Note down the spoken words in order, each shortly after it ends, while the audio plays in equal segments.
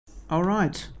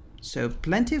Alright, so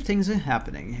plenty of things are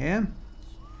happening here.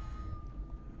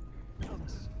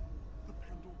 Thomas, the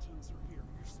Pendletons are here.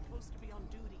 You're supposed to be on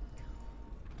duty.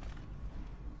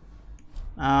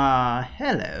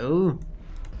 Hello.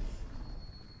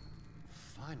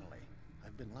 Finally,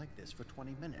 I've been like this for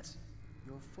 20 minutes.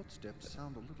 Your footsteps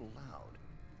sound a little loud.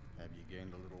 Have you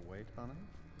gained a little weight, honey?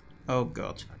 Oh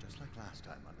god. Now, just like last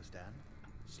time, understand?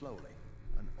 Slowly,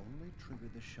 and only trigger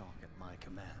the shock at my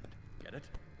command. Get it?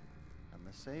 And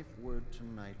the safe word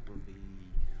tonight will be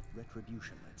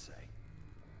retribution, let's say.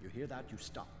 You hear that? You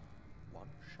stop. One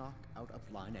shock out of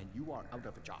line and you are out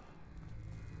of a job.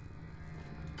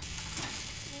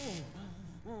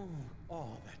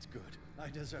 Oh, that's good. I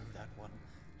deserve that one.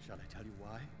 Shall I tell you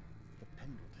why? The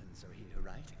Pendletons are here,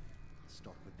 right?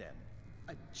 Start with them.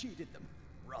 I cheated them,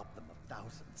 robbed them of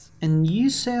thousands. And you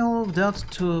say all of that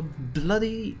to a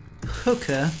bloody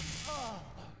hooker? Oh,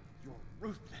 you're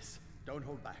ruthless. Don't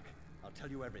hold back. I'll tell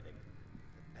you everything.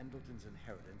 The Pendleton's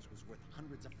inheritance was worth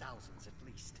hundreds of thousands at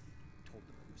least. Told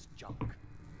them it was junk.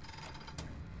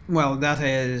 Well, that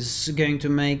is going to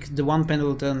make the one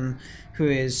Pendleton who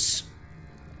is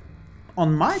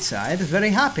on my side very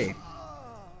happy.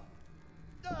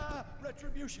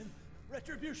 Retribution!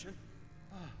 Retribution!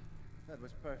 That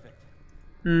was perfect.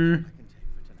 I Hmm. can take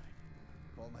for tonight.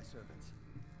 Call my servants.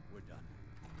 We're done.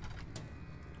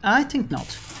 I think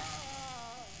not.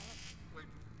 We're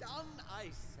done,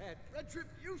 I said.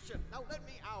 Retribution! Now let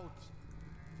me out!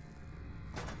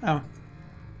 Oh.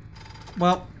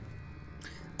 Well,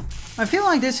 I feel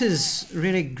like this is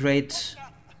really great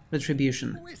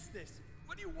retribution. Who is this?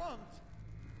 What do you want?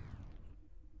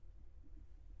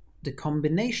 The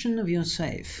combination of your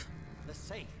safe. The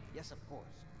safe, yes, of course.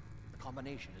 The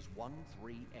combination is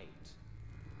 138.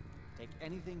 Take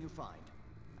anything you find.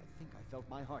 I think I felt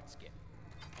my heart skip.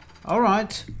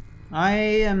 Alright. I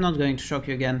am not going to shock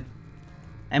you again.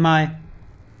 Am I?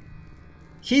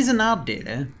 He's an art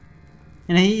dealer.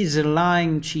 And he's a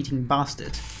lying, cheating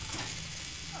bastard.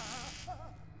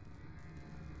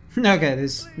 Okay,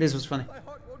 this was funny. My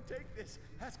heart won't take this.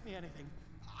 Ask me anything.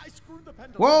 I screwed the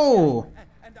Pendletons. Whoa!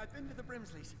 And I've been to the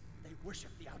Brimsleys. They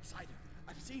worship the outsider.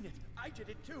 I've seen it. I did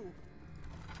it too.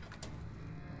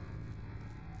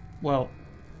 Well,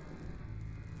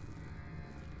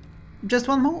 just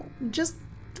one more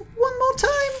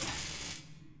time.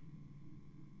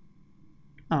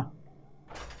 Oh.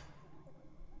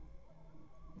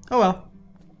 Oh well.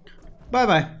 Bye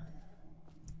bye.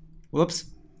 Whoops.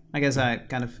 I guess I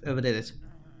kind of overdid it.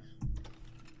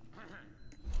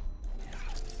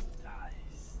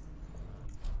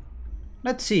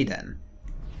 Let's see then.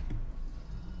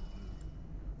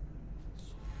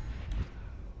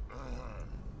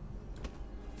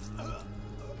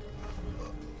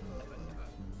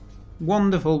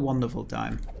 Wonderful, wonderful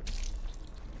time.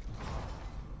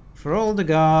 For all the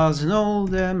gods and all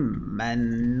the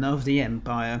men of the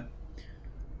Empire.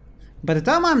 By the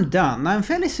time I'm done, I'm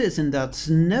fairly certain that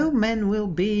no men will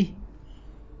be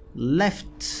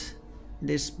left in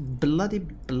this bloody,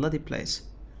 bloody place.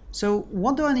 So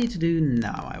what do I need to do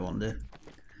now, I wonder?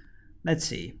 Let's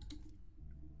see.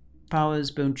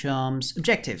 Powers, bone charms,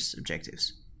 objectives,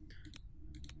 objectives.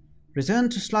 Return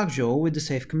to Slugjaw with the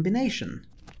safe combination.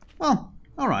 Well,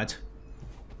 alright.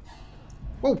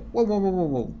 Whoa, whoa, whoa, whoa, whoa,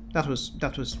 whoa. That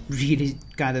was really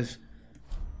kind of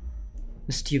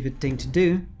a stupid thing to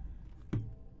do.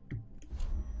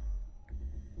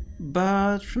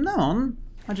 But from now on,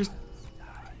 I just...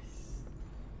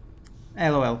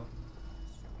 LOL.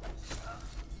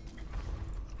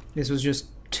 This was just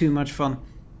too much fun.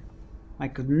 I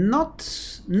could not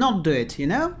do it, you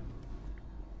know?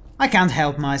 I can't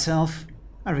help myself.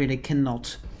 I really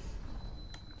cannot.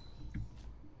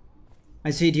 I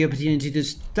see the opportunity to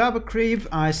stab a creep,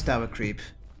 I stab a creep.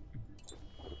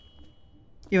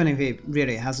 Even if he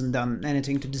really hasn't done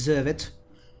anything to deserve it.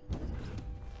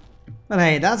 But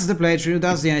hey, that's the playthrough,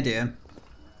 that's the idea.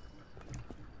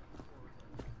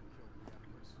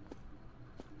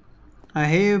 I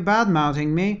hear you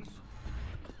bad-mouthing me.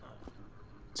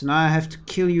 So now I have to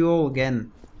kill you all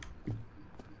again.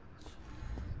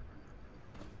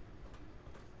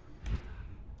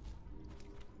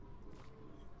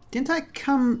 Didn't I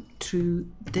come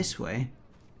to this way?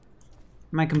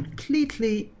 Am I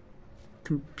completely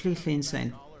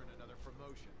insane?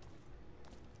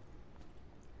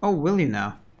 Oh, will you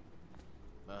now?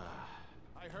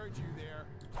 I heard you there.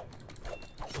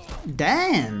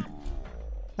 Damn!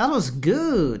 That was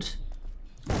good!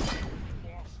 I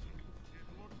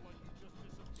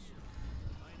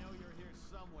know you're here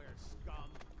somewhere, scum.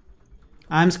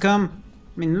 I'm scum.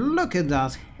 I mean, look at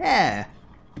that hair!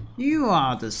 You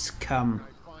are the scum.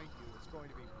 If I find you, it's going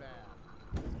to be bad.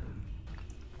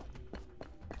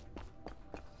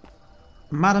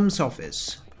 Madam's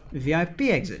office. VIP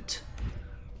exit.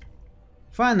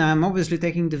 Fine, I'm obviously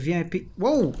taking the VIP...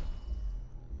 Whoa!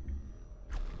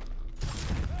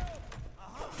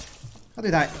 How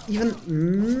did I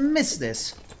even miss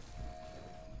this?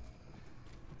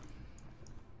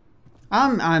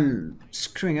 I'm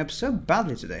screwing up so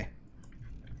badly today.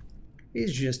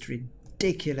 It's just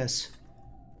ridiculous.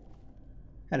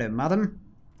 Hello, madam.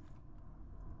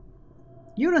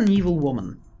 You're an evil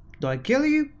woman. Do I kill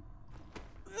you?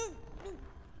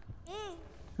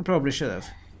 I probably should have.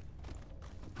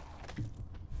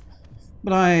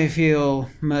 But I feel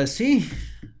mercy.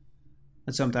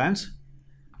 And sometimes.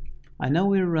 I know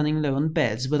we're running low on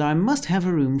beds, but I must have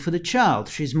a room for the child.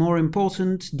 She's more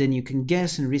important than you can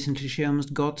guess, and recently she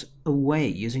almost got away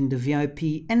using the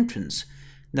VIP entrance.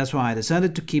 That's why I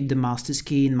decided to keep the master's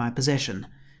key in my possession.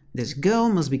 This girl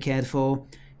must be cared for,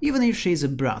 even if she's a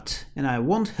brat, and I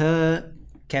want her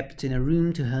kept in a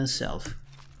room to herself.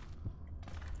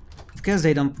 Of course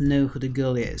they don't know who the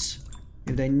girl is.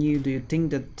 If they knew, do you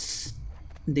think that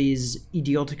these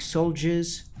idiotic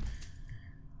soldiers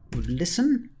would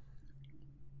listen?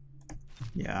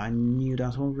 Yeah, I knew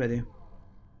that already.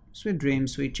 Sweet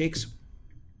dreams, sweet chicks.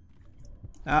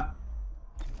 Ah.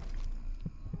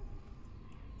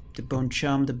 The bone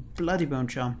charm, the bloody bone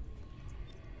charm.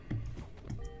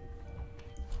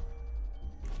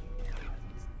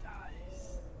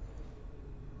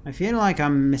 I feel like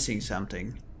I'm missing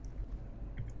something.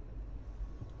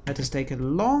 Let us take a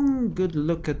long, good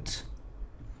look at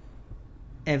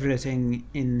everything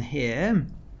in here.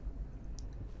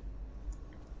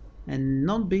 And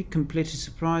not be completely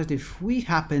surprised if we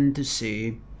happen to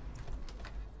see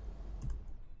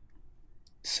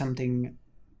something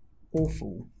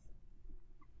awful.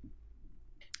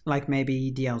 Like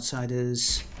maybe the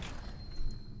outsiders.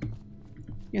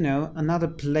 You know, another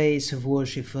place of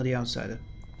worship for the outsider.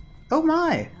 Oh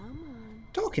my!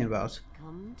 Talking about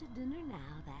Come to dinner now,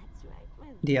 that's right, my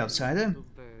the outsider. little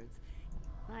birds.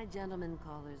 My gentlemen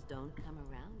callers don't come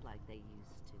around like they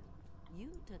used to. You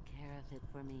took care of it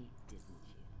for me, didn't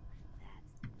you?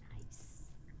 That's nice.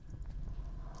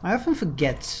 I often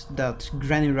forget that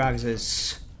Granny Rags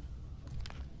is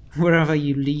wherever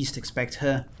you least expect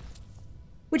her.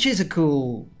 Which is a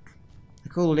cool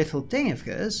little thing, of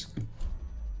course.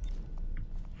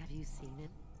 Have you seen him?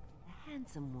 The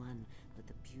handsome one with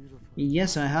the beautiful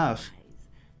Yes, I have. eyes.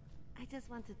 I just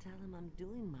want to tell him I'm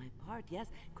doing my part. Yes,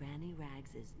 Granny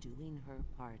Rags is doing her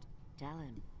part. Tell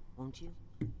him, won't you?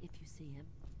 If you see him.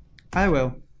 I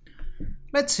will.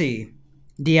 Let's see.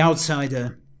 The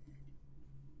outsider.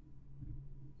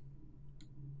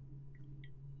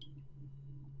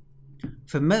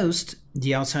 For most,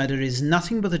 the outsider is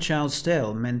nothing but a child's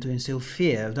tale meant to instill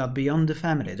fear of that beyond the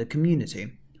family, the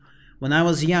community. When I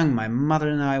was young, my mother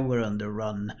and I were on the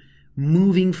run,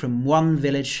 moving from one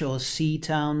village or sea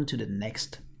town to the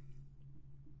next.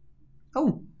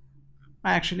 Oh,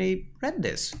 I actually read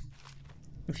this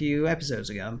a few episodes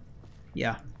ago.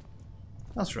 Yeah,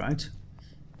 that's right.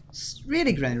 It's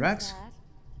really Granny Rags. That?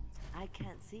 I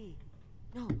can't see.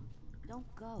 No,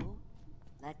 don't go.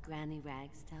 Let Granny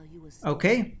Rags tell you a story.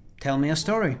 Okay, tell me a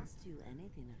story. Ask you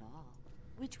anything at all.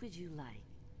 Which would you like?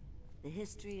 The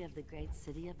history of the great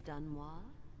city of Dunwall?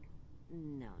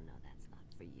 No, that's not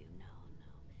for you. No.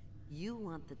 You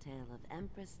want the tale of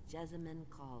Empress Jessamine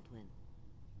Caldwin.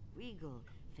 Regal,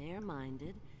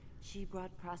 fair-minded, she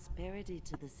brought prosperity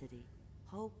to the city,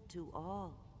 hope to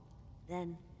all.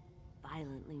 Then,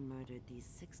 violently murdered these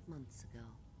 6 months ago.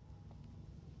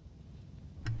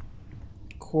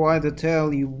 Quite a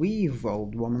tale you weave,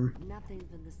 old woman. Nothing's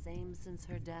been the same since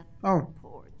her death. Oh.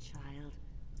 Poor child.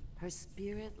 Her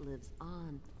spirit lives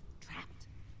on, trapped,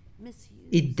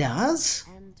 misused. It does?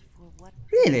 And for what?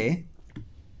 Really?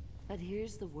 But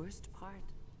here's the worst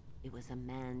part. It was a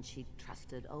man she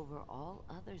trusted over all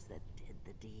others that did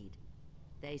the deed.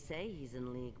 They say he's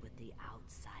in league with the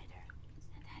outsider,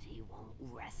 and that he won't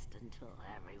rest until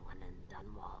everyone in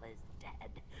Dunwall is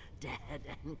dead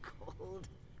and cold.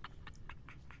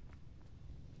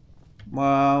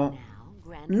 Well, Now,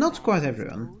 Granny not Rags quite has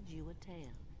everyone. told you a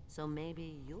tale, so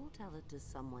maybe you'll tell it to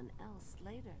someone else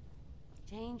later.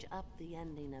 Change up the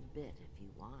ending a bit if you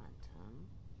want, huh?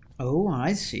 Oh,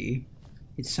 I see.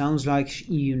 It sounds like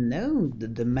you know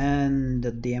that the man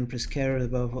that the Empress cared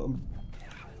above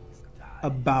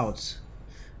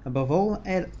all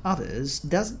others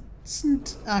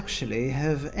doesn't actually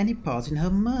have any part in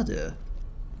her murder.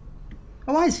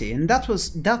 Oh, I see, and that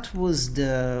was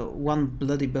the one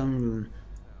bloody bone rune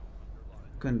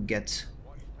couldn't get.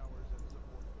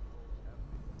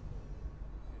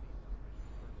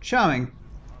 Charming.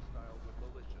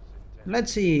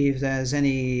 Let's see if there's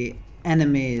any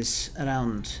enemies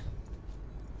around.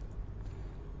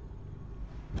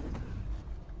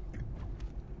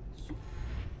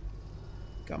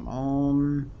 Come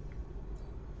on.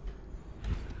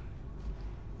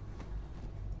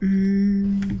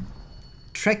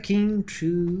 Trekking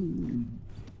through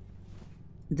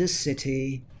the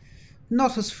city.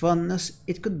 Not as fun as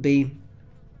it could be.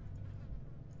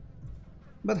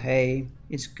 But hey,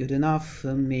 it's good enough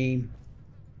for me.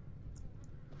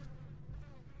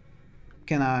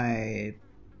 Can I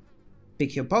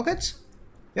pick your pocket?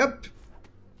 Yep.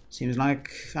 Seems like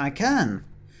I can.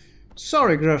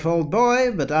 Sorry, gruff old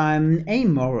boy, but I'm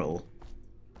amoral.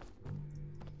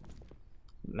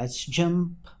 Let's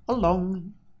jump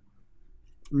along.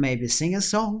 Maybe sing a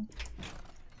song.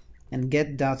 And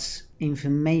get that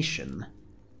information.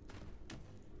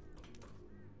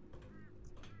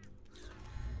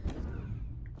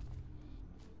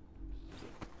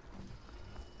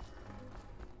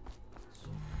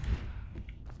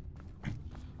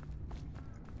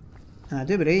 I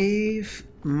do believe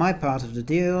my part of the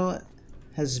deal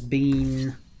has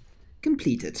been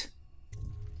completed.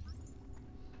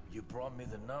 You brought me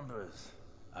the numbers.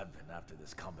 I've been after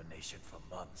this combination for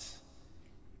months.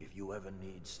 If you ever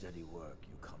need steady work,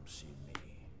 you come see me.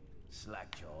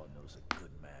 Slackjaw knows a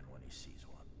good man when he sees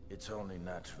one. It's only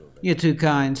natural that You're too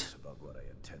kind. about what I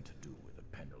intend to do with the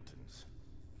Pendletons.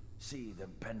 See,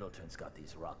 them Pendletons got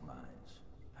these rock mines.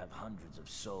 Have hundreds of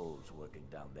souls working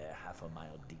down there half a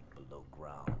mile deep below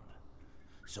ground.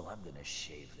 So I'm gonna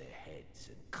shave their heads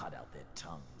and cut out their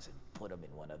tongues and put them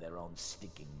in one of their own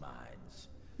stinking mines.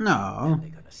 No. Then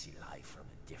they're gonna see life from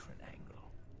a different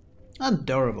angle.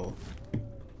 Adorable.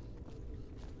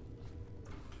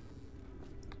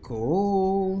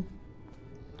 Cool.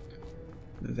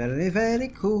 Very, very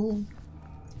cool.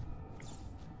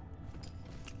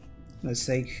 Let's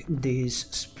take these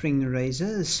spring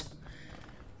razors.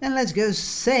 And let's go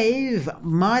save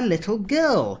my little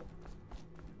girl.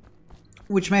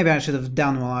 Which maybe I should have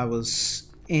done while I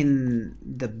was in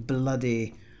the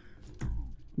bloody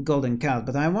golden cat,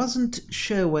 but I wasn't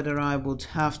sure whether I would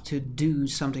have to do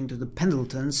something to the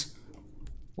Pendletons.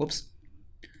 Whoops.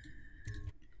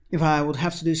 If I would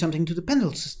have to do something to the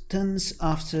Pendletons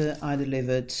after I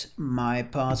delivered my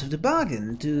part of the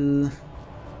bargain to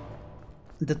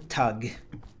the Tug.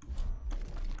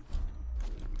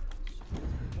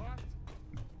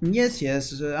 Yes,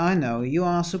 yes, I know, you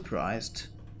are surprised.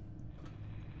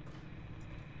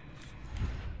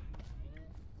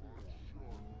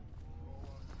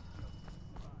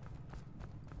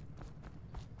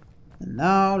 And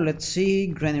now, let's see,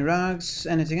 Granny Rags,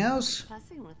 anything else?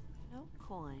 Fussing with no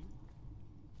coin.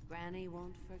 Granny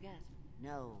won't forget.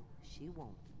 No, she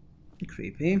won't.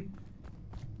 Creepy.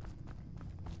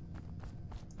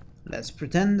 Let's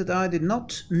pretend that I did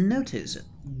not notice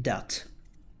that.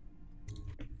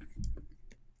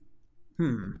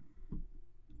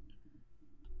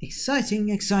 Exciting,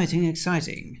 exciting,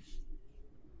 exciting.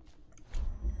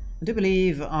 I do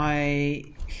believe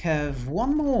I have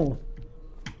one more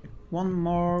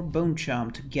bone charm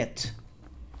to get.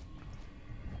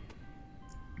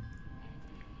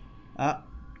 Ah,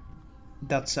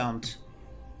 that sound.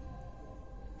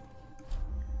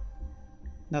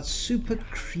 That super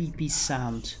creepy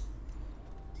sound.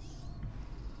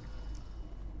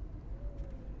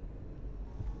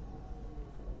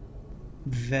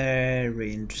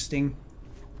 Very interesting.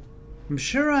 I'm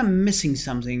sure I'm missing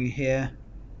something here.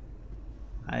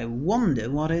 I wonder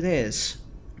what it is.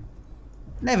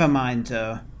 Never mind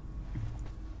though.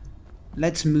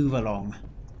 Let's move along.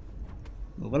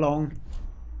 Move along.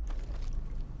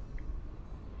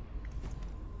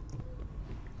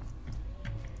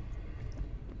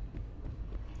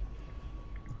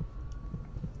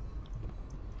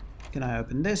 Can I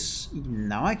open this?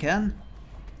 Now I can.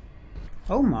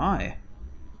 Oh my.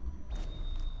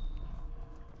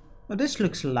 Well, this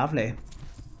looks lovely.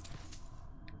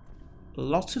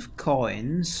 Lots of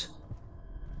coins.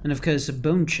 And of course a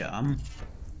bone charm.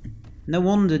 No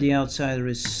wonder the outsider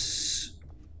is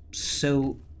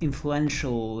so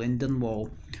influential in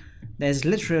Dunwall. There's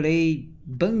literally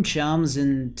bone charms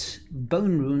and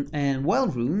bone rune and well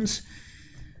runes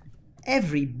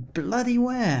every bloody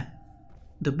where.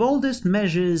 The boldest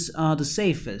measures are the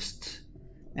safest.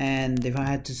 And if I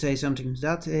had to say something,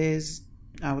 that is,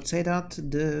 I would say that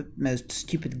the most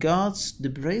stupid guards, the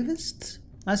bravest,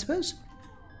 I suppose?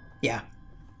 Yeah.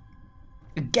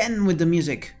 Again with the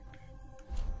music.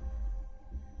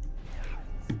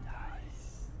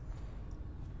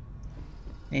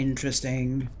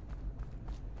 Interesting.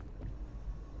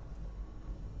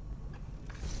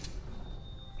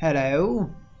 Hello?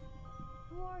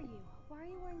 Who are you? Why are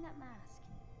you wearing that mask?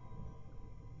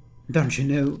 Don't you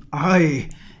know I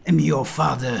am your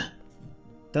father?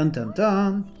 Dun dun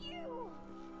dun.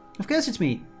 Of course it's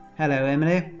me. Hello,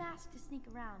 Emily. You're masked to sneak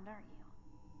around, aren't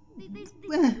you? They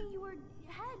told me you were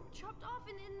head chopped off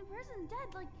in prison,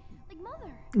 dead, like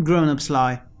Mother. Grown-up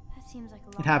Sly. That seems like a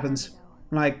lot. It happens. Ago.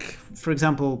 Like, for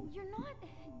example... You're not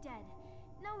dead.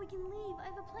 Now we can leave. I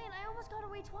have a plan. I almost got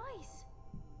away twice.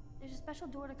 There's a special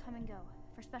door to come and go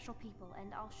for special people,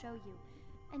 and I'll show you.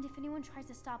 And if anyone tries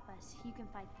to stop us, you can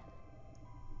fight them.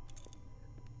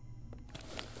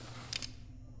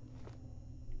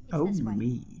 It's Oh, this way.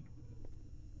 me.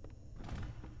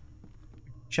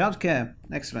 Childcare.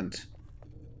 Excellent.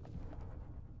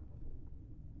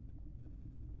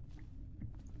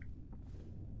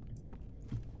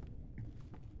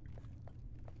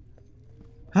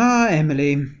 Ah,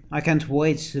 Emily, I can't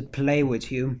wait to play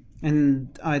with you.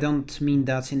 And I don't mean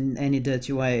that in any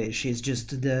dirty way. She's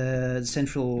just the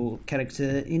central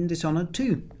character in Dishonored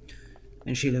 2.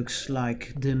 And she looks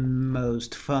like the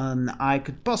most fun I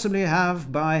could possibly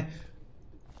have by...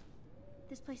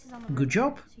 This place is on the Good river,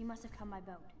 job. So you must have come by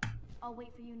boat. I'll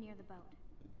wait for you near the boat.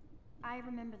 I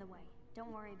remember the way.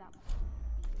 Don't worry about me.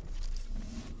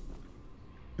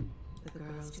 The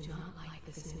girls do not like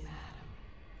this new Madam.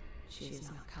 She is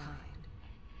not kind.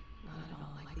 Not at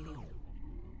all like the old.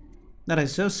 That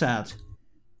is so sad.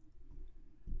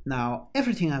 Now,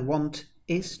 everything I want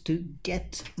is to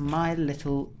get my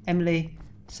little Emily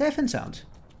safe and sound.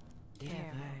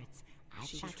 Dear birds, I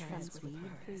She shall treads with transmute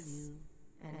for purpose,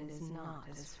 you. and is not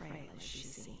as frail as she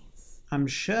seems. I'm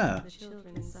sure. The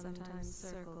children sometimes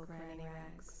circle Granny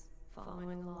Rags,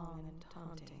 following along and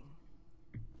taunting.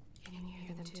 Can you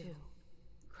hear them too,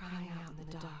 crying out in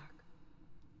the dark?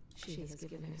 She has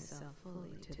given herself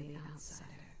fully to the outsider.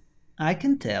 I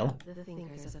can tell. The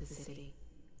thinkers of the city.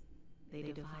 They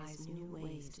devise new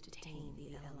ways to tame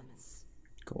the elements.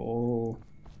 Cool.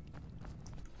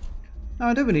 Now,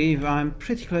 I do believe I'm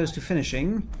pretty close to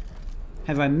finishing.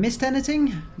 Have I missed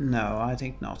anything? No, I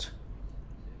think not.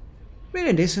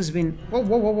 Really, this has been... Whoa,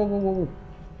 whoa, whoa, whoa, whoa, whoa.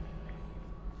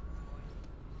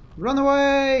 Run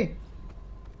away!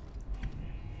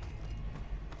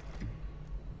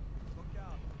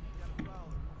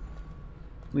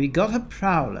 We got a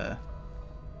prowler.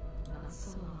 Not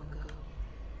so long ago,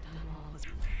 Dunwall was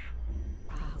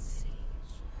proud city.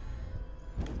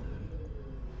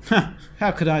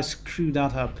 How could I screw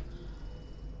that up?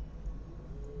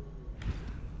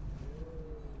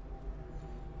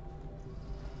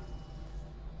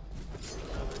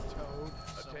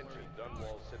 Attention,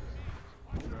 Dunwall citizens.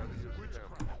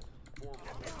 Witchcraft.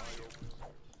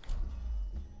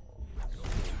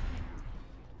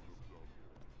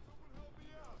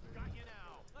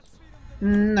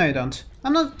 No, you don't.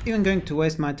 I'm not even going to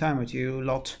waste my time with you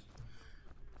lot.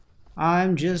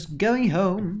 I'm just going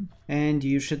home, and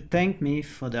you should thank me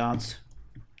for that.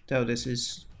 Though this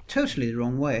is totally the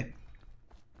wrong way.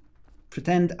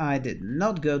 Pretend I did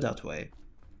not go that way.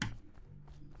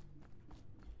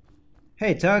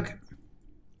 Hey, Tug.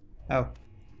 Oh.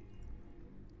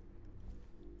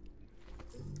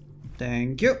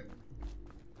 Thank you.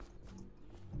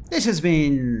 This has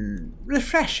been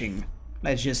refreshing,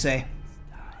 let's just say.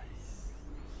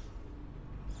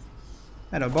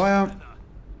 Hello, boy.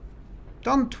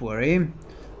 Don't worry,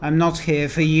 I'm not here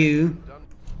for you.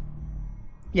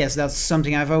 Yes, that's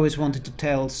something I've always wanted to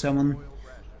tell someone.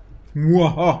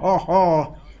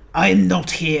 Mwahaha! I'm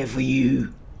not here for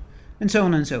you. And so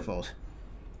on and so forth.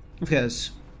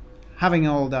 Because having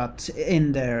all that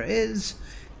in there is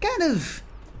kind of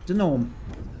the norm.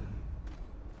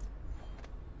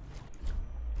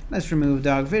 Let's remove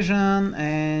dark vision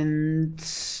and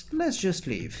let's just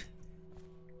leave.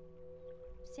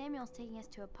 Samuel's taking us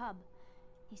to a pub.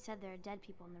 He said there are dead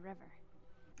people in the river.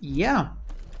 Yeah,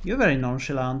 you're very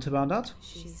nonchalant about that.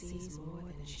 She sees more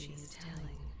than she is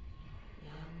telling.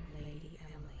 Young Lady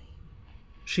Emily.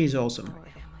 She's awesome. Poor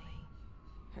Emily.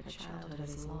 Her childhood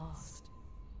is lost.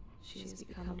 She has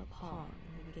become a pawn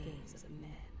in the games of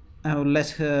men. I will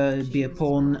let her be a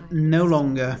pawn no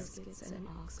longer. Biscuits and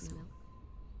ox milk,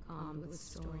 armed with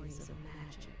stories of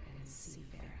magic and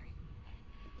seafaring.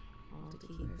 All to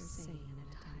keep her sane in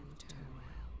a time of turmoil.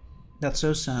 That's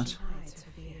so sad. She hides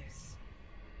her fears.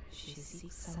 She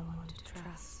seeks someone to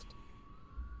trust.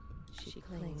 She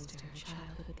clings to her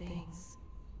childhood things,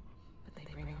 but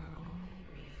they bring her only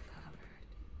brief comfort.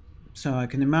 So I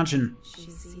can imagine. She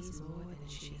sees more than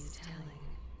she is telling.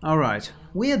 Alright,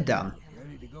 we're done.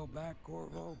 Ready to go back,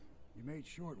 Corvo? You made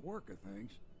short work of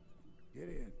things. Get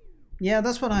in. Yeah,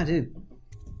 that's what I do.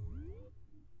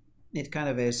 It kind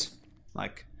of is.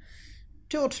 Like,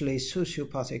 totally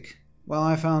sociopathic. Well,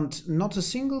 I found not a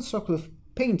single socle of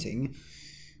painting,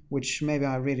 which maybe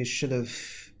I really should have,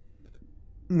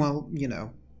 well, you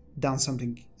know, done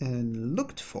something and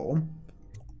looked for.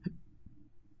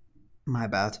 My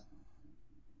bad.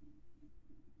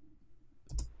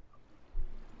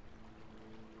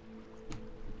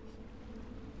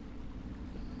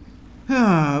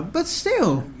 But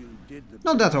still, You did the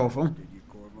not that best, awful. Did you,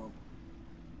 Corvo?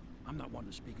 I'm not one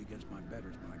to speak against my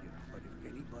betters, mind you, but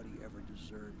if anybody ever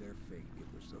deserved their fate, it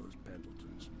was those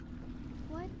Pendletons.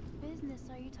 What business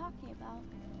are you talking about?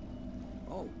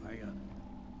 Oh,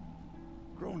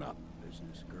 grown-up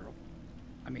business, girl.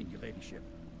 I mean, your ladyship.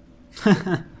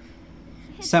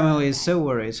 It's Samuel not is bad. so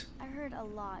worried. I heard a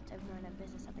lot of grown-up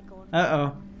business at the Golden.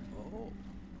 Uh-oh, Oh,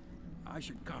 I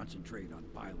should concentrate on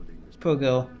piloting this. poor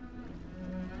girl.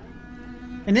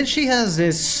 And then she has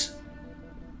this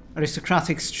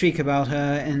aristocratic streak about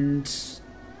her, and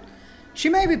she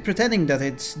may be pretending that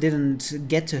it didn't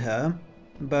get to her,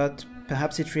 but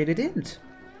perhaps it really didn't.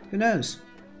 Who knows?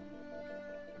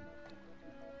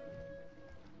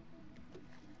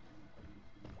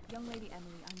 Young Lady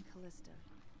Emily, I'm Callista.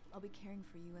 I'll be caring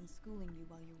for you and schooling you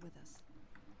while you're with us.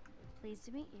 Pleased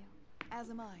to meet you. As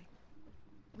am I.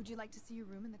 Would you like to see your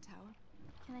room in the tower?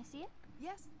 Can I see it?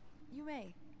 Yes, you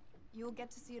may. You'll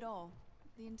get to see it all.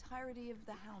 The entirety of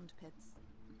the Hound Pits.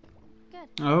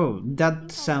 Good. Oh,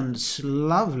 that sounds I'll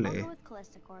lovely. go with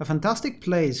Callista, Corvo. A fantastic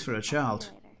place for a I'll see child.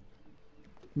 you later.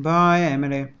 Bye,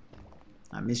 Emily.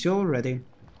 I miss you already.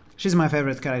 She's my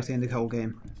favorite character in the whole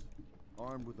game.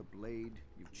 Armed with a blade,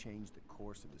 you've changed the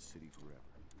course of the city forever.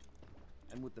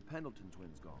 And with the Pendleton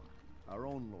twins gone, our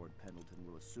own Lord Pendleton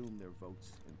will assume their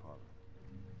votes in Parliament.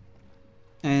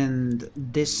 And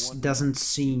this doesn't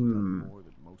seem... More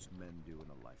than most men do in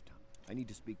a lifetime. I need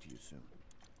to speak to you soon.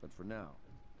 But for now,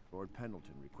 Lord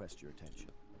Pendleton requests your attention.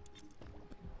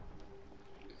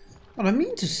 What I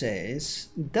mean to say is,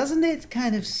 doesn't it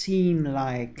kind of seem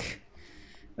like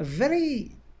a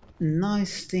very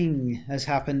nice thing has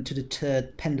happened to the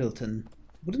third Pendleton?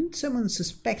 Wouldn't someone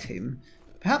suspect him?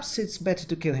 Perhaps it's better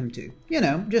to kill him too. You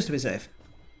know, just to be safe.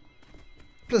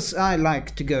 Plus, I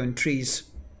like to go in trees.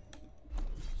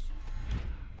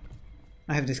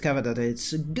 I have discovered that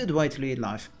it's a good way to lead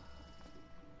life.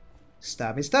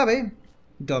 Stabby stabby!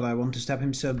 God, I want to stab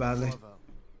him so badly. Corvo,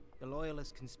 the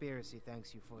Loyalist conspiracy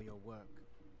thanks you for your work.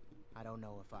 I don't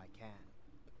know if I can.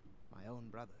 My own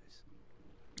brothers.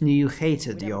 You We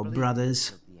hated never your believed brothers.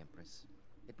 it was the Empress.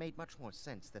 It made much more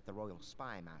sense that the royal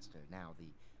spy master, now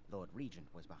the Lord Regent,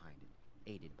 was behind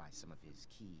it, aided by some of his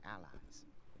key allies.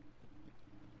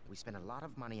 We spent a lot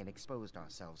of money and exposed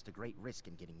ourselves to great risk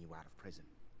in getting you out of prison.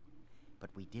 But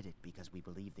we did it because we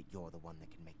believe that you're the one that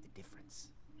can make the difference.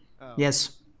 Oh,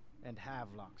 Yes. and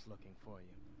Havelock's looking for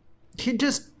you. He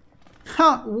just...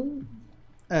 Ha!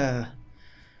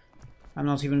 I'm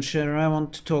not even sure I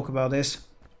want to talk about this.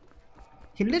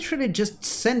 He literally just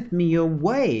sent me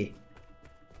away.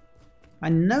 I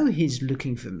know he's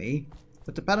looking for me,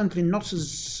 but apparently not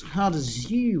as hard as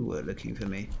you were looking for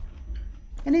me.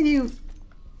 Any of you...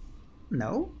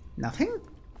 No? Nothing?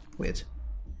 Weird.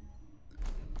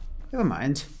 Never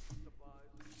mind.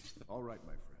 All right,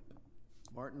 my friend.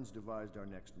 Martin's devised our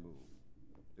next move.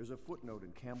 There's a footnote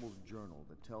in Campbell's journal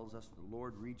that tells us the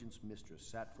Lord Regent's mistress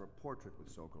sat for a portrait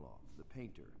with Sokolov, the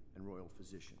painter and royal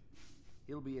physician.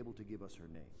 He'll be able to give us her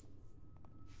name.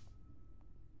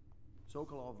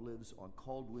 Sokolov lives on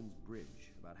Caldwin's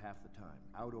Bridge about half the time,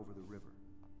 out over the river.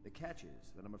 The catch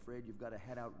is that I'm afraid you've got to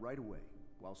head out right away,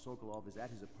 while Sokolov is at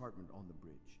his apartment on the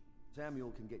bridge.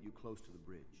 Samuel can get you close to the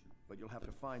bridge, but you'll have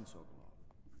to find Sokolov.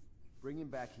 Bring him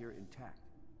back here intact,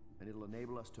 and it'll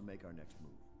enable us to make our next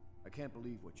move. I can't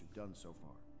believe what you've done so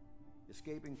far.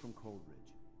 Escaping from Coldridge,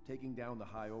 taking down the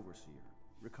High Overseer,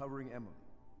 recovering Emily.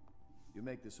 You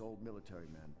make this old military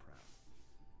man proud.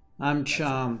 I'm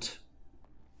charmed.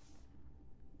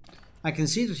 I can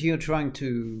see that you're trying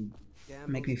to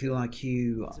make me feel like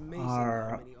you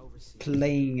are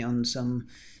playing on some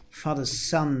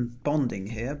father-son bonding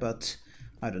here, but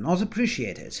I do not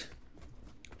appreciate it.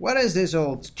 Where is this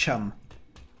old chum?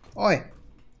 Oi!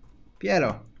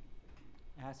 Piero!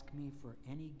 Ask me for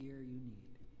any gear you need.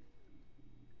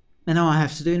 And all I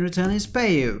have to do in return is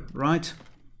pay you, right?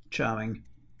 Charming.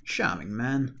 Charming,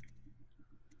 man.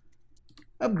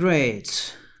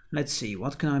 Upgrades. Let's see,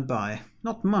 what can I buy?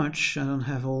 Not much, I don't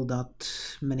have all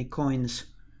that many coins.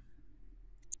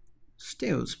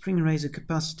 Still, spring razor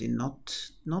capacity,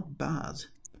 not bad.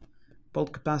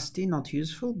 Bolt capacity, not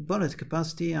useful. Bullet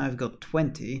capacity, I've got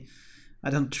 20. I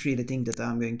don't really think that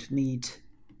I'm going to need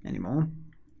anymore.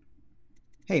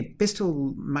 Hey,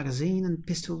 pistol magazine and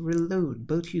pistol reload,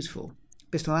 both useful.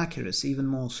 Pistol accuracy, even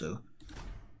more so.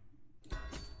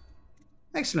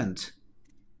 Excellent.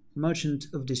 Merchant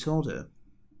of Disorder.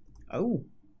 Oh.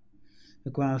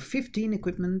 Acquire 15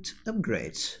 equipment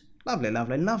upgrades. Lovely,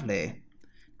 lovely, lovely.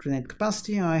 Grenade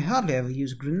capacity. I hardly ever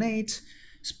use grenades.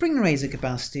 Spring Razor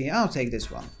capacity. I'll take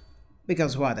this one.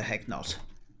 Because why the heck not?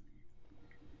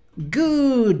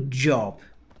 Good job.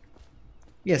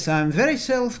 Yes, I'm very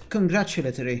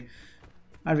self-congratulatory.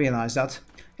 I realize that.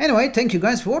 Anyway, thank you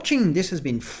guys for watching. This has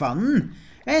been fun.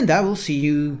 And I will see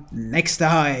you next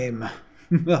time.